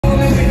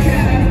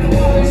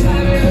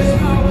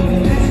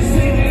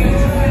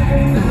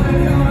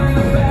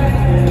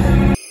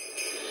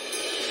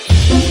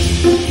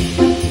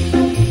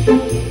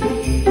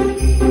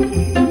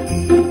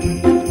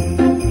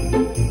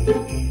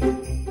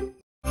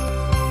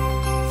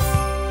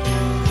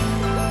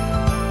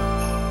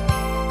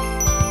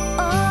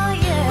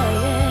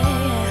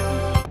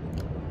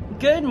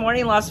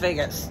morning, Las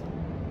Vegas.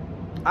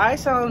 I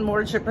sound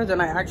more chipper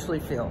than I actually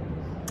feel.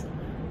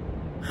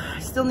 I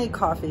still need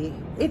coffee.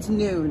 It's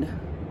noon.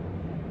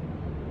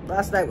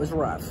 Last night was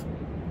rough.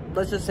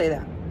 Let's just say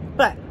that.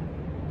 But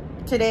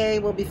today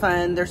will be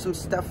fun. There's some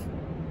stuff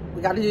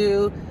we got to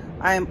do.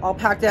 I'm all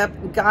packed up.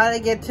 Gotta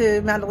get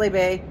to Mandalay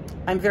Bay.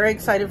 I'm very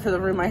excited for the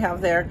room I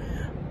have there.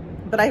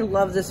 But I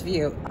love this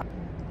view.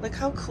 Look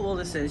how cool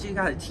this is. You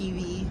got a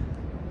TV,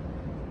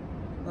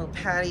 little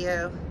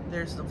patio.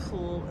 There's the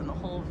pool and the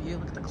whole view.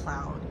 Look at the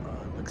cloud.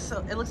 Oh,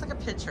 it looks like a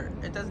picture.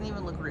 It doesn't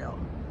even look real.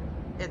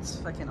 It's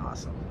fucking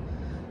awesome.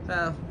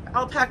 So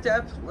all packed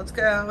up. Let's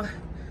go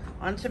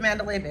on to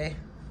Mandalay Bay.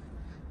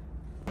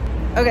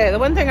 Okay, the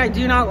one thing I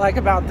do not like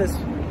about this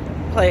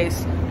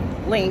place,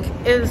 Link,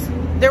 is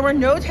there were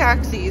no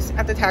taxis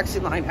at the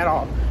taxi line at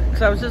all.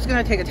 So I was just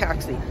gonna take a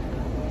taxi.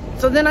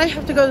 So then I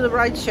have to go to the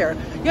ride share.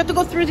 You have to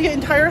go through the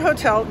entire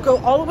hotel, go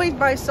all the way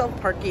by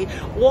self-parking,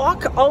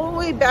 walk all the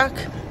way back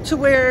to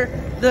where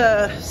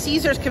the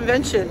Caesars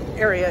convention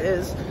area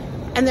is,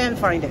 and then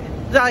find it.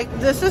 Like,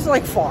 this is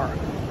like far.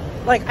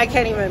 Like, I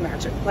can't even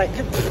imagine. Like,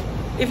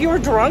 if you were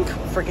drunk,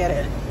 forget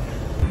it.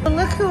 But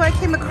look who I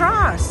came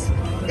across.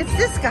 It's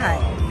this guy.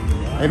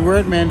 And we're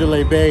at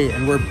Mandalay Bay,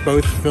 and we're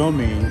both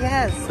filming.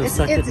 Yes, it's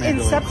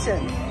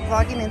Inception.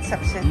 Vlogging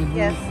Inception.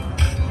 Yes,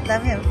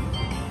 love him.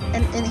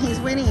 And he's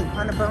winning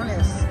on a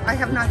bonus. I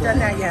have not done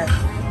that yet.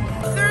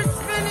 They're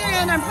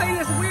spinning. I'm playing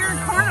this weird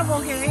carnival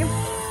game.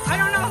 I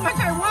don't know how much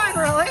I won,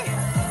 really.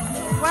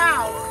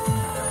 Wow.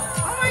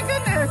 Oh my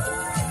goodness.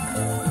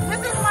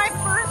 This is my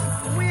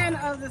first win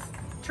of this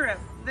trip.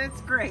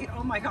 That's great.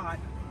 Oh my God.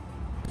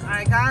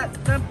 I got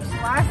the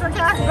Splash for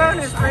Cash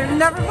bonus. I've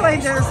never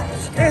played this.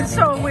 It's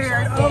so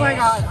weird. Oh my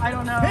God. I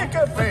don't know. Pick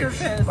a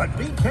fish, but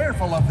be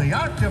careful of the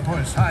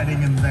octopus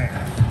hiding in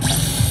there.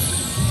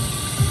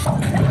 All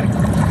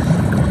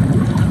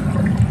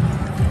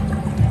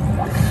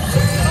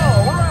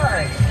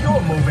right,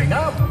 you're moving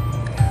up.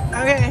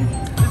 Okay,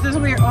 this is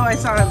weird. Oh, I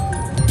saw him.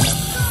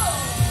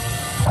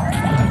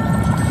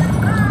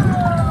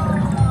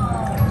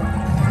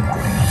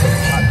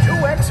 A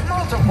 2x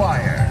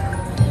multiplier.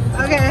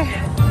 Okay.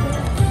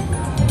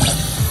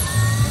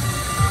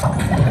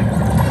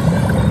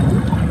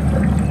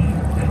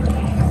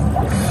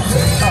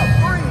 A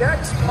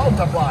 3x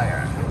multiplier.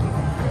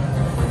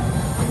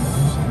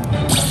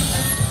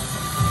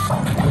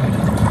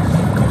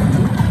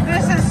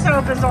 This is so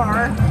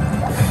bizarre.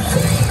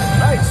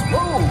 Nice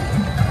move.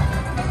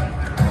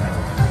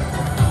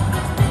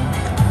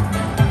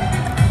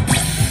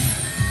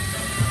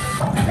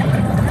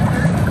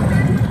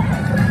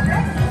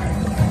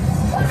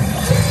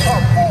 A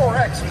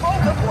 4x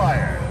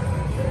multiplier.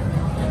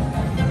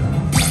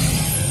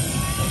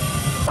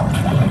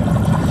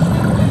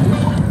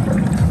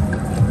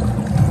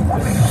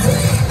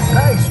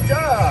 Nice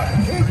job.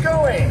 Keep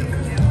going.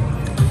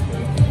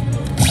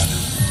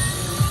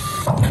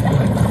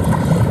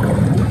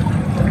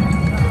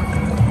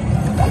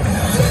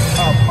 A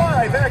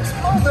 5x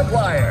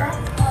multiplier.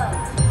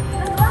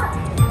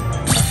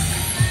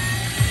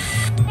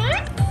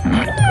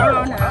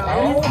 Oh no.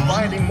 Oh,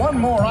 finding one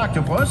more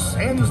octopus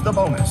ends the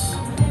bonus.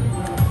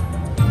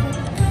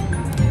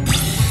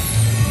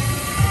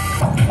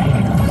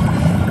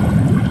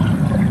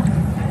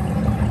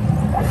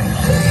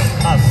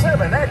 A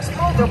 7x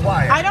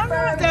multiplier. I don't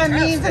know if that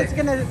means it's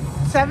gonna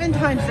 7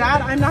 times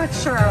that. I'm not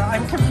sure.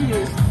 I'm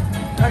confused.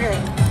 Okay.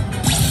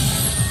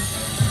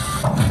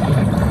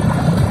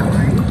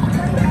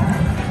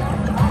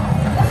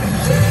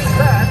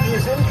 That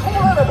is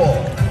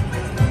incredible.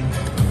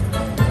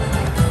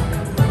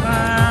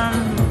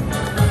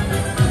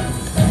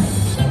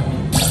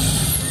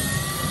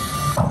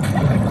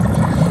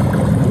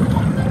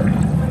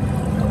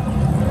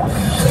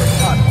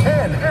 A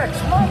 10x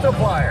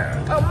multiplier.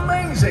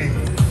 Amazing.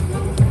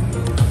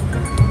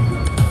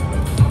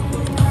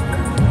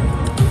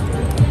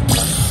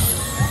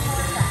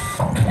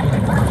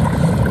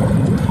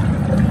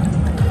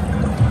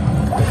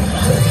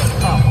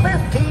 A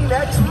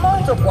 15x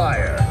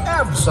multiplier.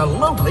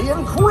 Absolutely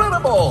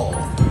incredible.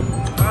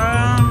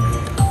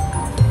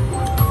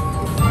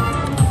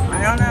 I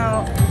don't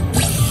know.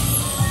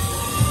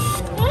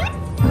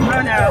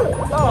 Oh no.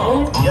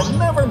 Oh, you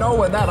never know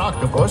when that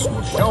octopus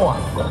will show up.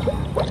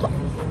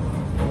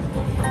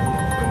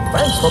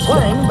 Thanks for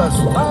playing the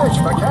Splash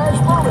for Cash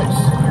bonus.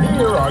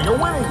 Here are your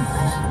winnings.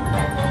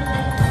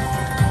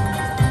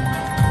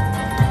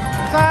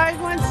 I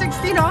won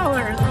 $60.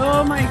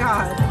 Oh my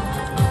God.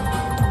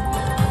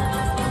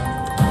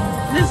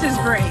 This is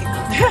great.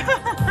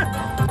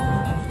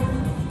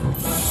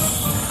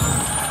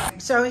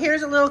 So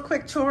here's a little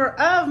quick tour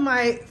of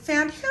my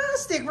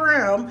fantastic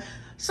room.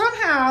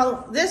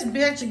 Somehow this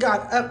bitch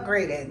got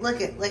upgraded.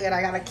 Look at,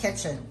 I got a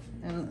kitchen.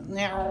 And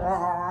they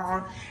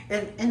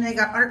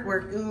got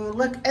artwork. Ooh,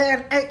 look,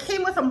 and it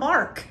came with a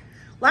mark.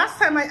 Last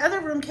time my other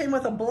room came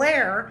with a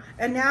Blair,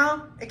 and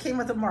now it came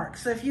with a mark.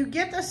 So if you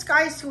get the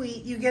Sky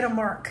Suite, you get a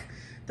mark.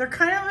 They're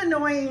kind of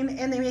annoying,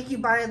 and they make you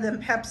buy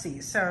them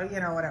Pepsi, so, you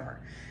know, whatever.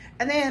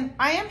 And then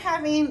I am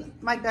having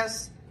my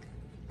best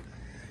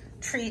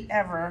treat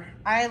ever.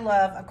 I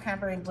love a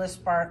cranberry bliss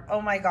bar.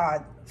 Oh my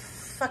God,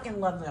 fucking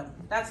love them.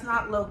 That's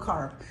not low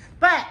carb.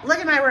 But look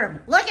at my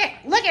room. Look at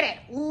it.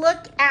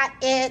 Look at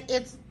it.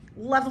 It's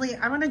lovely.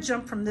 I'm gonna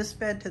jump from this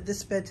bed to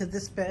this bed to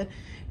this bed.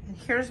 And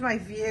here's my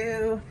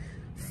view.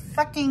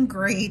 Fucking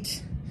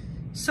great.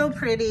 So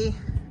pretty.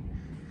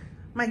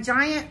 My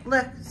giant,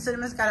 look,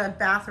 Cinema's got a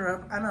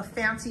bathrobe. I'm a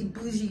fancy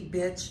bougie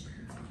bitch.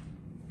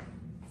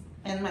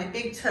 And my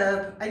big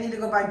tub, I need to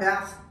go buy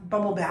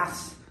bubble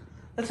baths.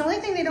 That's the only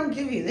thing they don't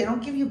give you. They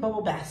don't give you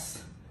bubble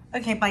baths.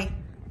 Okay, bye.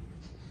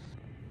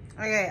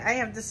 Okay, I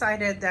have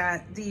decided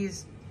that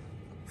these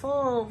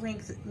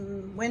full-length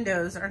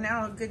windows are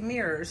now good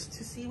mirrors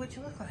to see what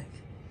you look like.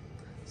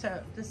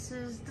 So this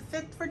is the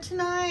fit for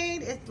tonight.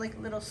 It's like a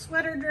little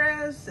sweater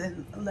dress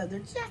and a leather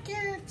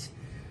jacket.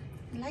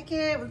 I like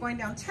it. We're going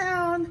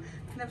downtown.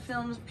 I'm gonna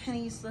film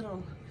Penny's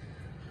little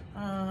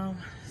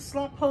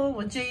slot pole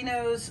with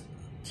Jano's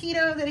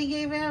Tito that he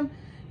gave him.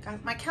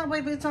 Got my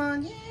cowboy boots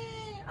on. Yay!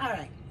 All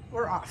right,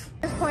 we're off.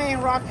 Just playing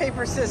rock,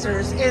 paper,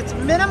 scissors. It's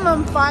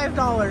minimum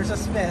 $5 a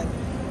spin.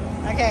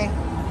 Okay,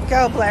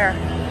 go Blair.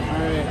 All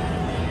right.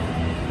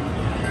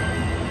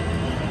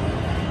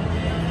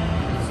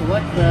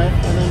 Select that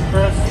and then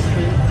press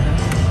the...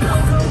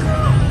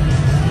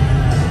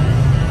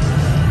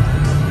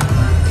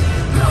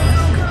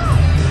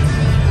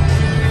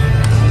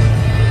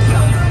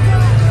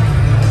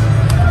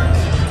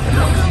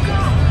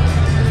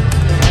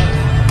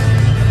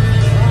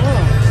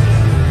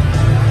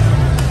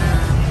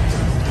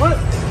 What?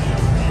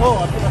 Oh,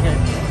 okay.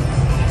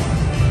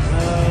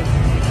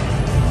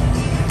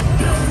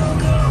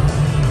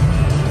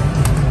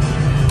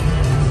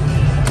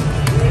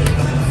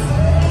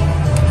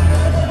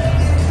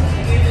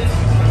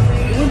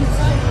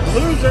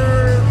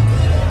 Loser!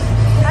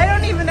 I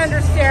don't even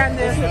understand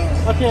this.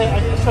 Okay, I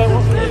can try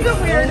one. This is the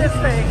weirdest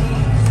thing.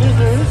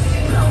 Scissors.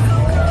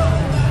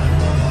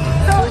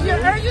 So,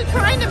 are you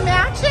trying to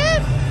match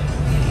it?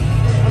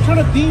 I'm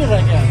trying to beat it,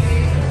 I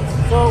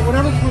guess. So,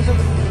 whenever it comes up...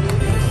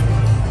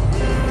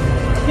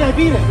 Yeah, I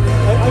beat it. I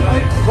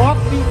rock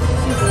beat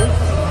scissors.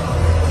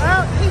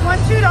 Oh, he won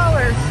 $2.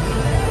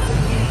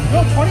 No,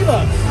 $20.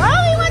 Oh,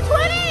 he won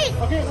 20!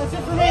 Okay, that's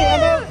it for me. I'm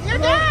out. You're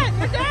done!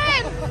 You're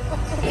done!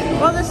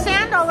 Well, the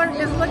sand dollar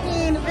is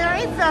looking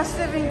very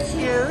festive and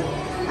cute.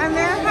 And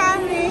they're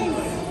having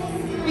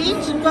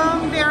Beach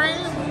Boneberry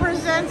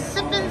presents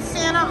Sippin'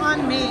 Santa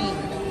on Me.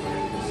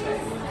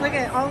 Look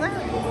at all the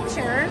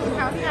chairs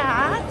have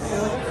hats.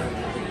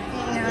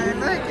 And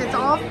look, it's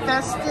all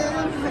festive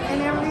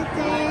and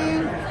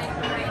everything.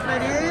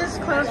 But it is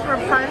closed for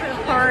a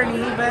private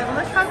party. But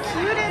look how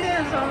cute it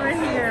is over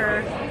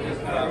here.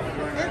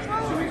 It's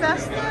all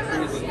festive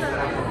and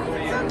stuff.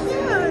 It's so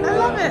cute. I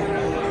love it.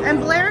 And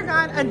Blair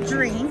got a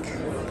drink.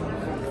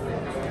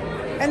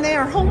 And they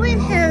are holding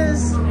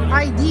his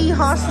ID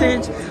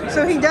hostage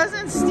so he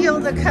doesn't steal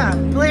the cup.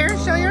 Blair,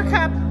 show your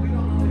cup.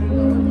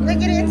 Look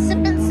at it,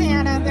 Sippin'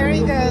 Santa. There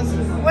he goes.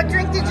 What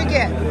drink did you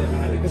get?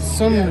 It's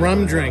some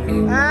rum drink.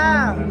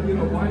 Ah.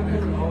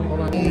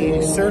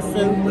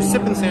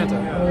 Sippin' Santa.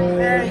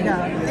 There you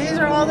go. These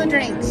are all the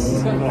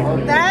drinks.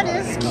 That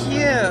is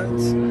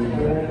cute.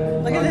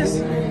 Look at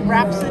this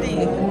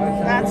Rhapsody.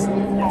 That's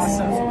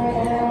awesome.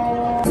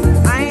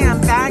 I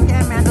am back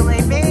at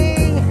Mandalay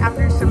Bay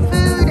after some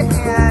food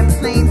and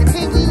playing the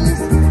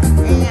piggies.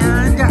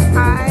 And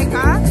I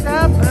got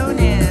the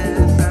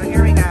bonus. So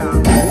here we go.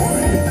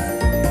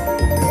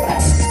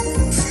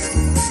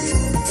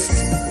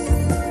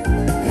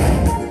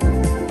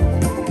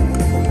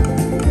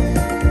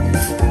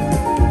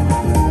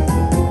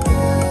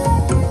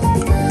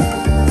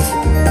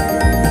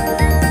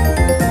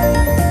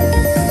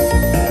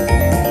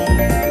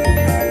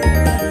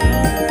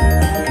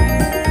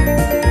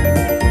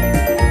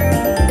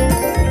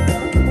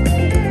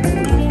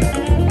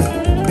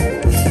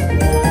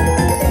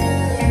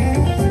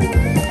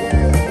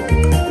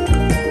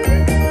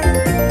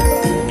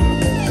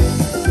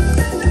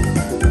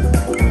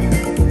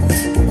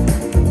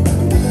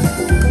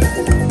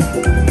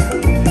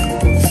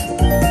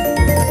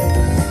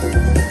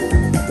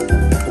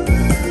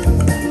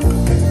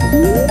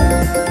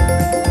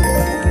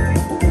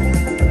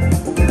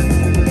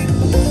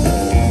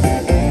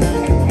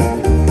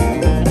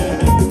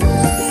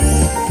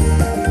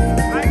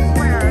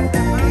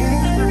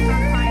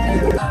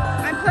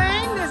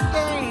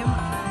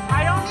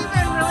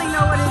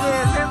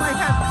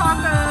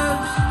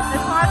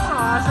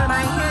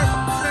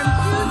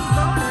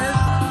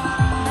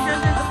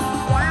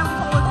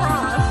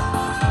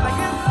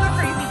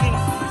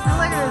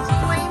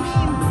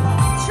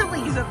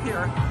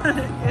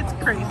 It's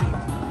crazy.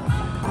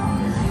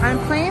 I'm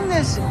playing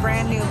this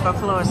brand new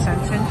Buffalo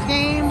Ascension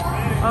game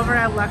over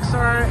at Luxor,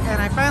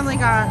 and I finally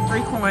got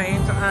 3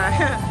 coins.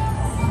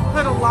 I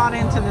put a lot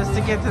into this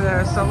to get to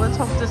there, so let's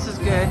hope this is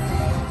good.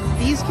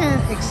 These can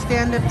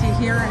extend up to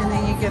here, and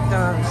then you get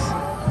those.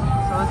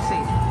 So let's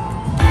see.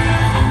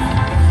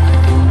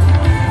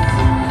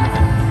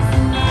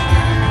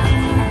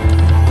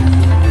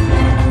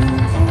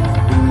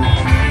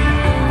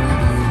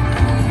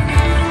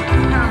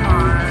 Come on.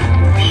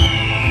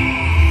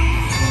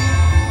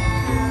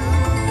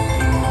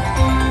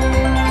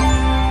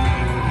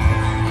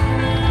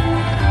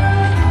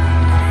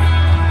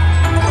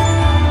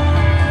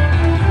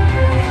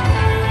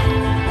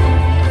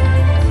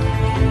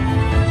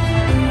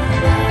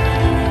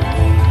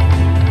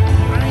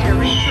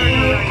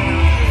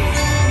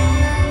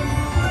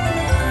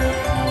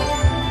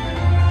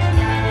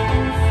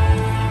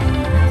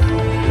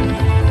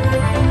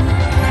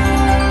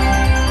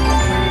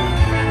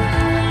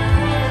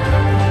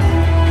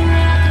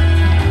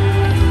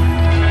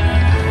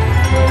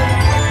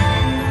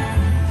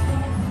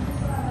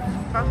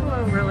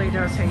 really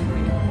does hate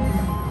me.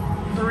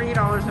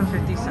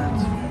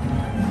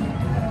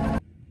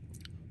 $3.50.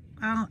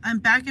 Well, I'm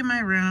back in my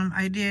room.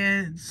 I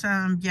did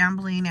some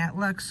gambling at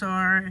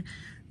Luxor,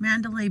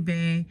 Mandalay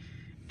Bay,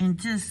 and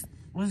just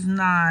was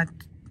not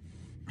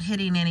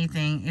hitting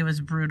anything. It was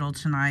brutal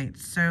tonight.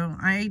 So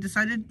I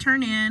decided to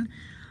turn in.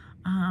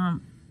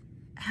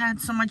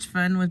 Had so much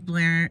fun with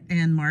Blair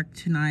and Mark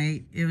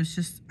tonight. It was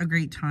just a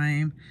great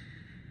time.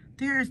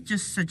 They're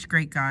just such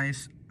great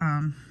guys.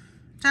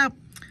 So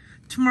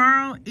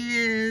tomorrow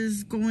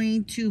is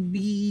going to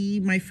be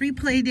my free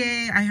play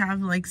day. I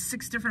have like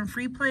 6 different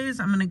free plays.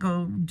 I'm gonna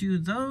go do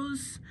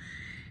those,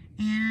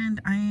 and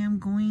I am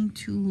going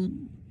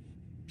to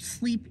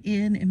sleep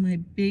in my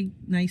big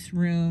nice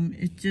room.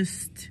 It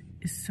just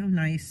is so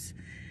nice,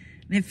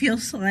 and it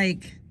feels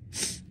like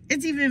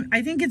it's even,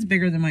 I think it's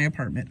bigger than my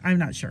apartment. I'm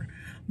not sure,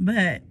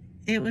 but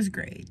it was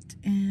great.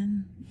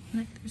 And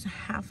look, there's a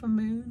half a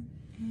moon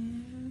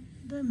and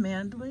the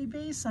Mandalay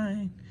Bay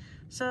sign.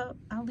 So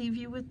I'll leave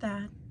you with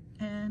that,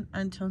 and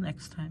until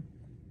next time.